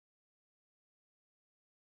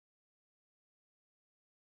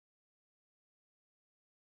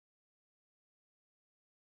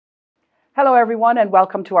Hello, everyone, and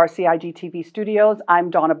welcome to our CIG TV studios.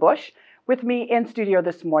 I'm Donna Bush. With me in studio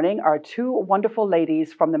this morning are two wonderful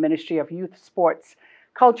ladies from the Ministry of Youth, Sports,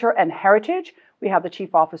 Culture, and Heritage. We have the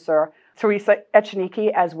Chief Officer, Teresa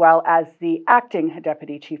Echeniki, as well as the Acting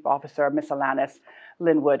Deputy Chief Officer, Miss Alanis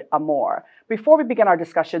Linwood Amore. Before we begin our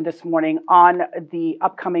discussion this morning on the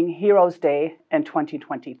upcoming Heroes Day in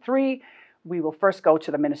 2023, we will first go to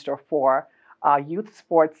the Minister for Youth,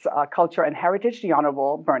 Sports, Culture, and Heritage, the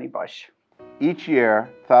Honorable Bernie Bush. Each year,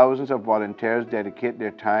 thousands of volunteers dedicate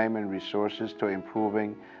their time and resources to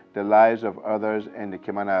improving the lives of others in the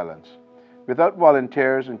Cayman Islands. Without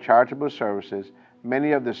volunteers and charitable services,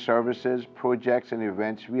 many of the services, projects, and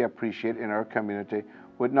events we appreciate in our community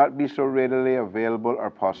would not be so readily available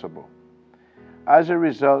or possible. As a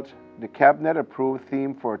result, the Cabinet-approved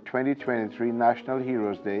theme for 2023 National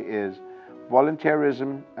Heroes Day is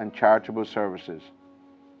Volunteerism and Charitable Services.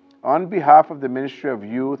 On behalf of the Ministry of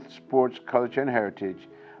Youth, Sports, Culture and Heritage,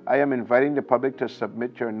 I am inviting the public to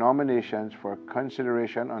submit your nominations for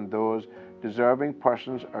consideration on those deserving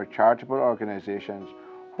persons or charitable organizations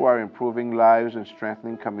who are improving lives and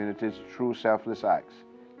strengthening communities through selfless acts.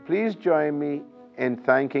 Please join me in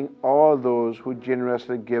thanking all those who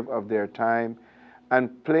generously give of their time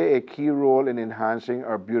and play a key role in enhancing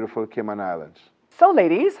our beautiful Cayman Islands. So,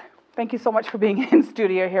 ladies, thank you so much for being in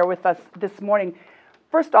studio here with us this morning.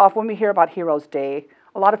 First off, when we hear about Heroes Day,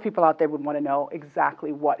 a lot of people out there would want to know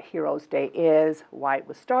exactly what Heroes Day is, why it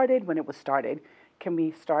was started, when it was started. Can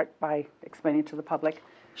we start by explaining to the public?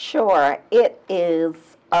 Sure. It is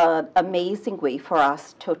an amazing way for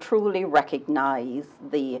us to truly recognize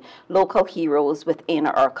the local heroes within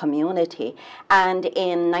our community. And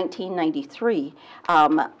in 1993,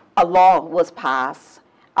 a law was passed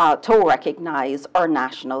to recognize our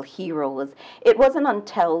national heroes. It wasn't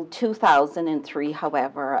until 2003,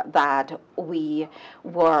 however, that we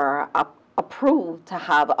were approved to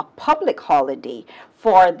have a public holiday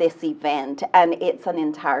for this event, and it's an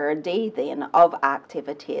entire day then of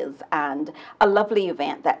activities and a lovely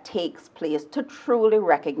event that takes place to truly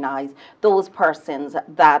recognize those persons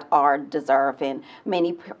that are deserving.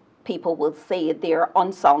 Many people will say they're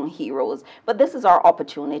unsung heroes, but this is our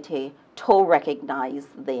opportunity to recognize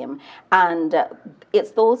them. And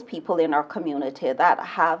it's those people in our community that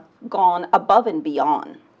have gone above and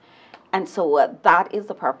beyond. And so that is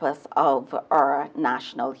the purpose of our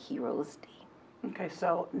National Heroes Day. Okay,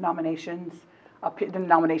 so nominations, the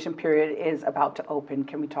nomination period is about to open.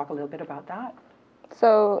 Can we talk a little bit about that?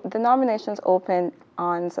 So the nominations open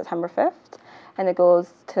on September 5th, and it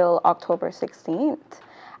goes till October 16th.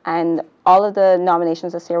 And all of the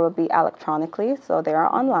nominations this year will be electronically, so they are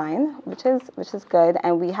online, which is good.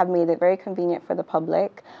 And we have made it very convenient for the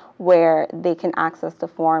public, where they can access the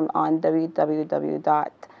form on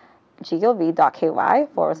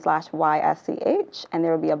www.gov.ky/YSCH, and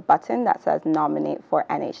there will be a button that says Nominate for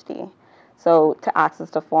NHD. So to access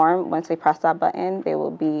the form, once they press that button, they will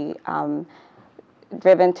be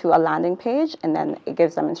driven to a landing page, and then it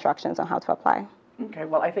gives them instructions on how to apply. Okay,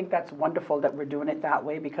 well, I think that's wonderful that we're doing it that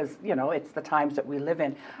way because, you know, it's the times that we live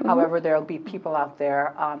in. Mm-hmm. However, there'll be people out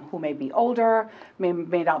there who may be older, may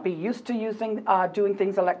not be used to doing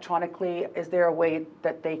things electronically. Is there a way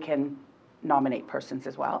that they can nominate persons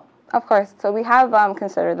as well? Of course. So we have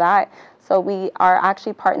considered that. So we are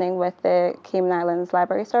actually partnering with the Cayman Islands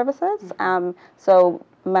Library Services. Mm-hmm. So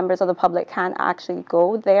members of the public can actually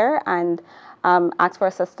go there and ask for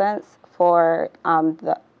assistance for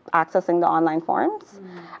accessing the online forms.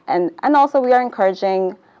 Mm. And also we are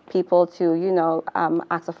encouraging people to,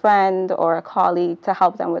 ask a friend or a colleague to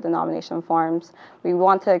help them with the nomination forms. We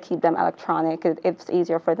want to keep them electronic. It's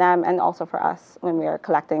easier for them and also for us when we are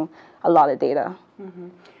collecting a lot of data. Mm-hmm.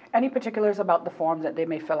 Any particulars about the form that they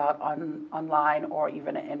may fill out online or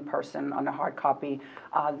even in person on a hard copy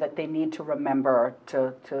that they need to remember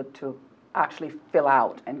to actually fill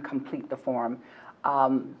out and complete the form?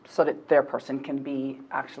 So that their person can be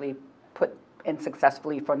actually put in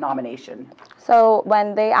successfully for nomination? So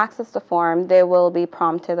when they access the form, they will be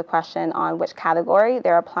prompted a question on which category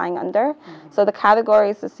they're applying under. Mm-hmm. So the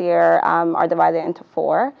categories this year are divided into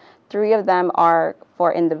 4. 3 of them are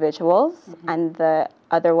for individuals, mm-hmm. and the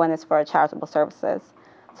other one is for charitable services.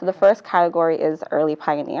 So the first category is early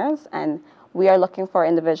pioneers, and we are looking for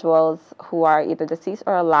individuals who are either deceased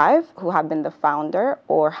or alive, who have been the founder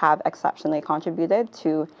or have exceptionally contributed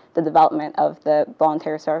to the development of the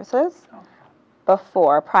voluntary services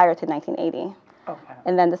prior to 1980. Okay.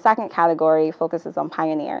 And then the second category focuses on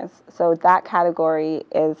pioneers. So that category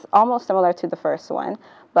is almost similar to the first one,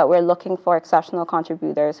 but we're looking for exceptional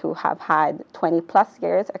contributors who have had 20 plus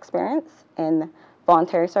years experience in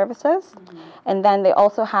voluntary services. And then they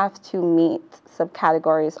also have to meet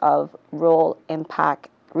subcategories of role, impact,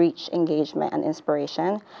 reach, engagement, and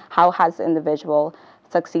inspiration. How has the individual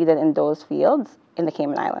succeeded in those fields in the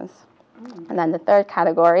Cayman Islands? And then the third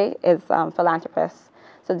category is philanthropists.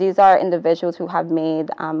 So these are individuals who have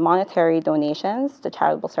made monetary donations to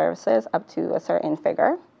charitable services up to a certain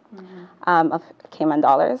figure of Cayman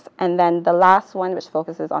dollars. And then the last one, which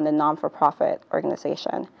focuses on the non-for-profit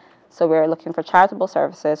organization. So we're looking for charitable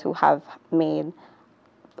services who have made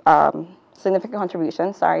significant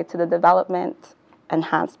contributions, to the development,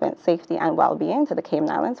 enhancement, safety, and well-being to the Cayman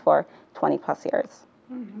Islands for 20 plus years.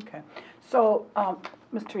 Okay. So,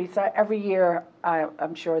 Ms. Teresa, every year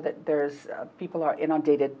I'm sure that there's people are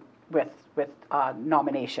inundated with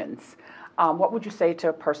nominations. What would you say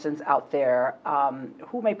to persons out there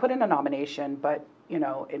who may put in a nomination, but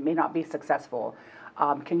it may not be successful?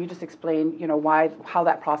 Can you just explain, how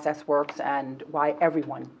that process works and why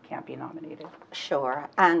everyone can't be nominated? Sure,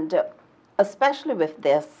 and especially with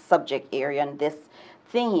this subject area and this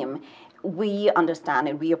theme, we understand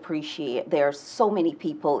and we appreciate there are so many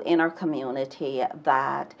people in our community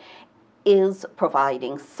that is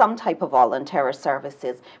providing some type of voluntary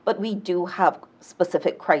services, but we do have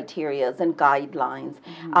specific criteria and guidelines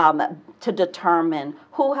to determine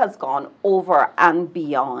who has gone over and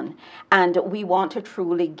beyond. And we want to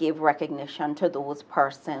truly give recognition to those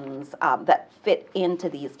persons that fit into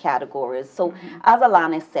these categories. So as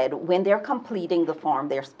Alana said, when they're completing the form,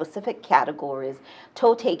 there are specific categories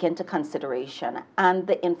to take into consideration, and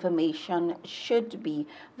the information should be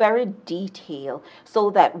very detailed so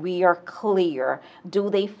that we are clear, do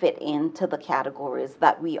they fit into the categories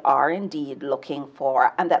that we are indeed looking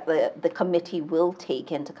for and that the committee will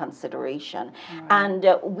take into consideration. And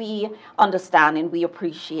we understand and we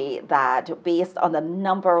appreciate that based on the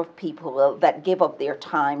number of people that give up their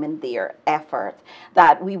time and their effort,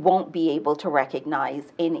 that we won't be able to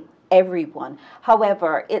recognize in everyone.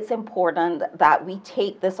 However, it's important that we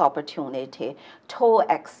take this opportunity to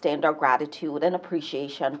extend our gratitude and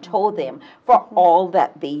appreciation to them for all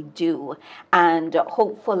that they do. And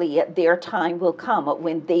hopefully their time will come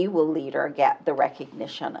when they will later get the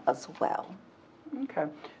recognition as well. Okay.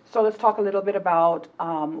 So let's talk a little bit about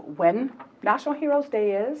when National Heroes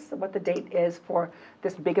Day is, what the date is for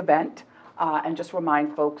this big event, and just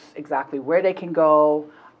remind folks exactly where they can go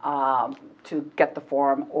to get the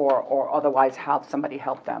form or otherwise have somebody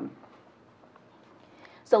help them.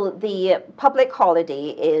 So the public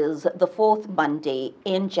holiday is the fourth Monday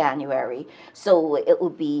in January. So it will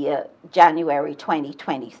be January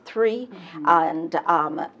 2023. And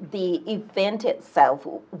the event itself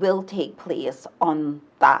will take place on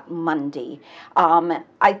that Monday.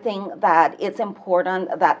 I think that it's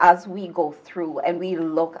important that as we go through and we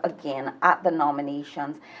look again at the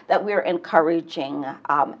nominations, that we're encouraging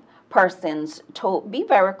persons to be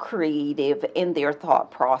very creative in their thought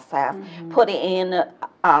process, put in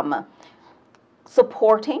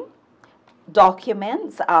supporting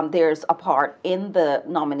documents. There's a part in the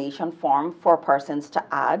nomination form for persons to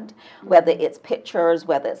add, whether it's pictures,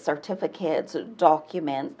 whether it's certificates,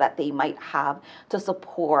 documents that they might have to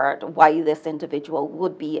support why this individual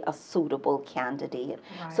would be a suitable candidate.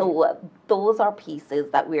 Right. So those are pieces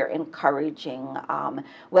that we're encouraging,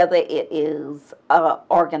 whether it is an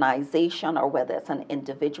organization or whether it's an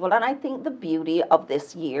individual. And I think the beauty of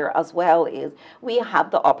this year as well is we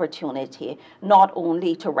have the opportunity not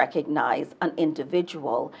only to recognize an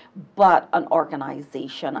individual, but an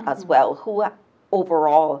organization as well, who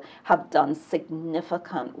overall have done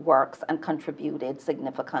significant works and contributed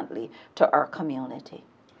significantly to our community.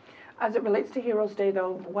 As it relates to Heroes Day,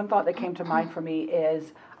 though, one thought that came to mind for me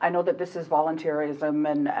is, I know that this is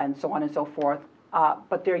volunteerism and so on and so forth,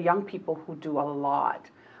 but there are young people who do a lot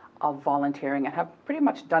of volunteering and have pretty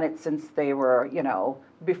much done it since they were,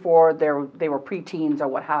 before they were preteens or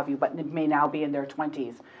what have you, but may now be in their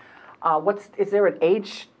 20s. Is there an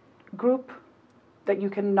age group that you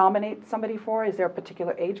can nominate somebody for? Is there a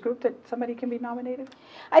particular age group that somebody can be nominated?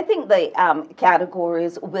 I think the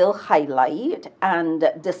categories will highlight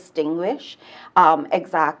and distinguish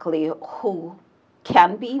exactly who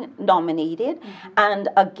can be nominated. And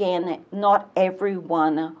again, not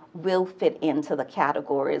everyone will fit into the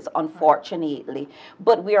categories, unfortunately.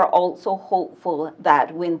 But we are also hopeful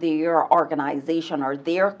that when their organization or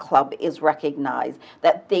their club is recognized,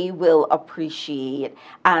 that they will appreciate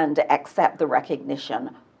and accept the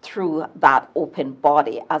recognition through that open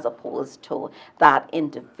body as opposed to that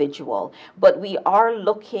individual. But we are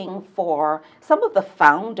looking for some of the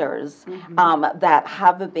founders that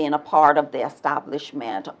have been a part of the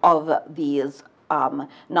establishment of these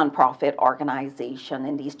nonprofit organizations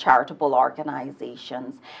and these charitable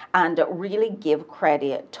organizations, and really give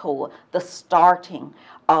credit to the starting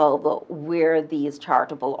of where these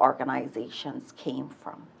charitable organizations came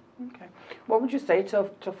from. Okay. What would you say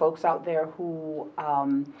to folks out there who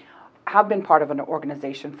have been part of an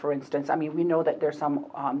organization, for instance? I mean, we know that there's some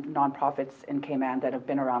nonprofits in Cayman that have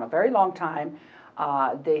been around a very long time.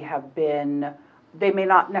 They may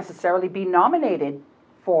not necessarily be nominated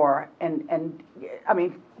for, and I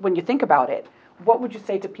mean, when you think about it, what would you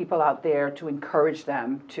say to people out there to encourage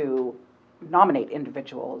them to nominate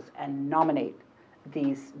individuals and nominate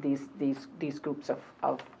these groups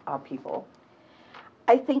of people?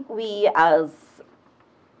 I think we as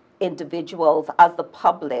individuals, as the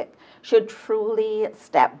public, should truly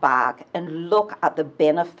step back and look at the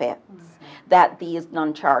benefits that these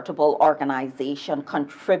non-charitable organizations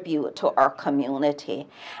contribute to our community.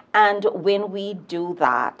 And when we do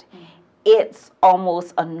that, it's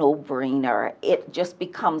almost a no-brainer. It just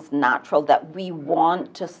becomes natural that we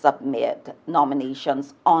want to submit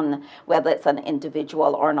nominations on whether it's an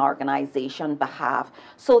individual or an organization behalf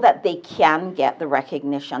so that they can get the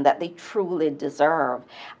recognition that they truly deserve.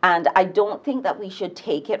 And I don't think that we should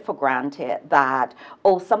take it for granted that,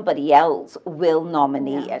 oh, somebody else will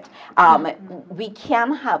nominate. We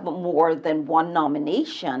can have more than one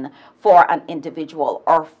nomination for an individual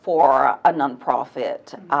or for a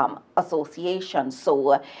nonprofit association.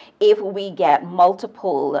 So if we get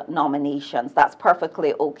multiple nominations, that's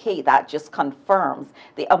perfectly okay. That just confirms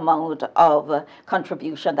the amount of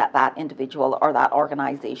contribution that that individual or that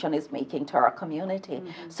organization is making to our community.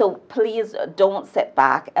 So please don't sit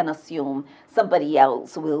back and assume somebody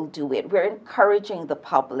else will do it. We're encouraging the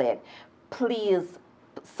public. Please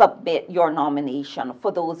submit your nomination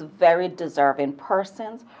for those very deserving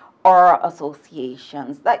persons or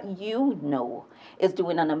associations that you know is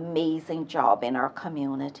doing an amazing job in our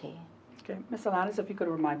community. Okay, Ms. Alanis, if you could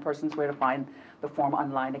remind persons where to find the form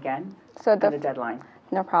online again, so and the deadline.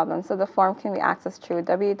 No problem. So the form can be accessed through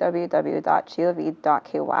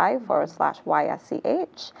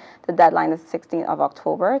www.gov.ky/YSCH. The deadline is 16th of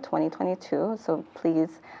October, 2022. So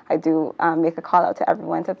please, I do make a call out to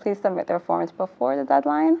everyone to please submit their forms before the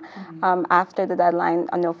deadline. After the deadline,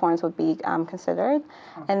 no forms would be considered.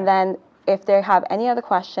 Okay. And then if they have any other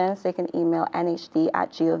questions, they can email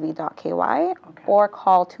nhd@gov.ky or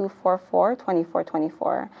call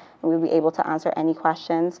 244-2424. And we'll be able to answer any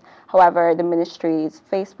questions. However, the ministry's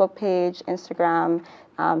Facebook page, Instagram,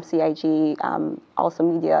 CIG, also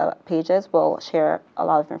media pages will share a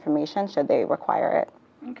lot of information should they require it.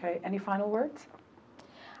 Okay, any final words?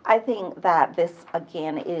 I think that this,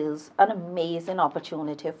 again, is an amazing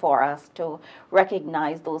opportunity for us to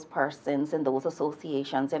recognize those persons and those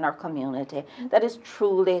associations in our community that is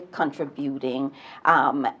truly contributing.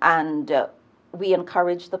 We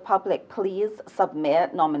encourage the public, please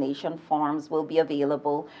submit. Nomination forms will be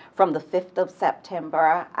available from the 5th of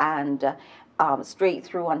September and straight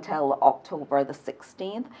through until October the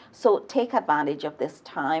 16th. So take advantage of this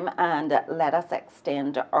time and let us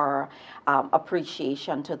extend our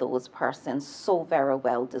appreciation to those persons so very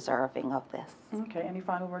well deserving of this. Okay, any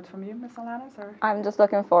final words from you, Ms. Alanis? Or? I'm just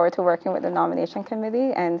looking forward to working with the nomination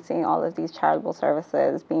committee and seeing all of these charitable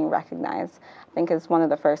services being recognized. I think it's one of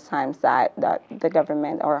the first times that the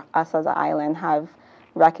government or us as an island have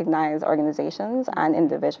recognized organizations and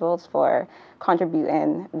individuals for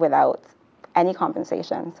contributing without any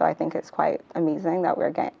compensation. So I think it's quite amazing that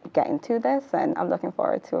we're getting to this, and I'm looking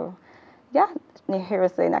forward to, hear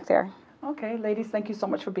us next year. Okay, ladies, thank you so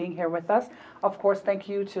much for being here with us. Of course, thank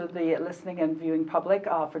you to the listening and viewing public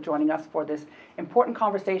for joining us for this important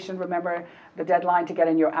conversation. Remember, the deadline to get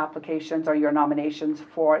in your applications or your nominations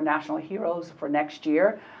for National Heroes for next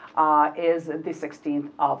year is the 16th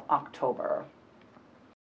of October.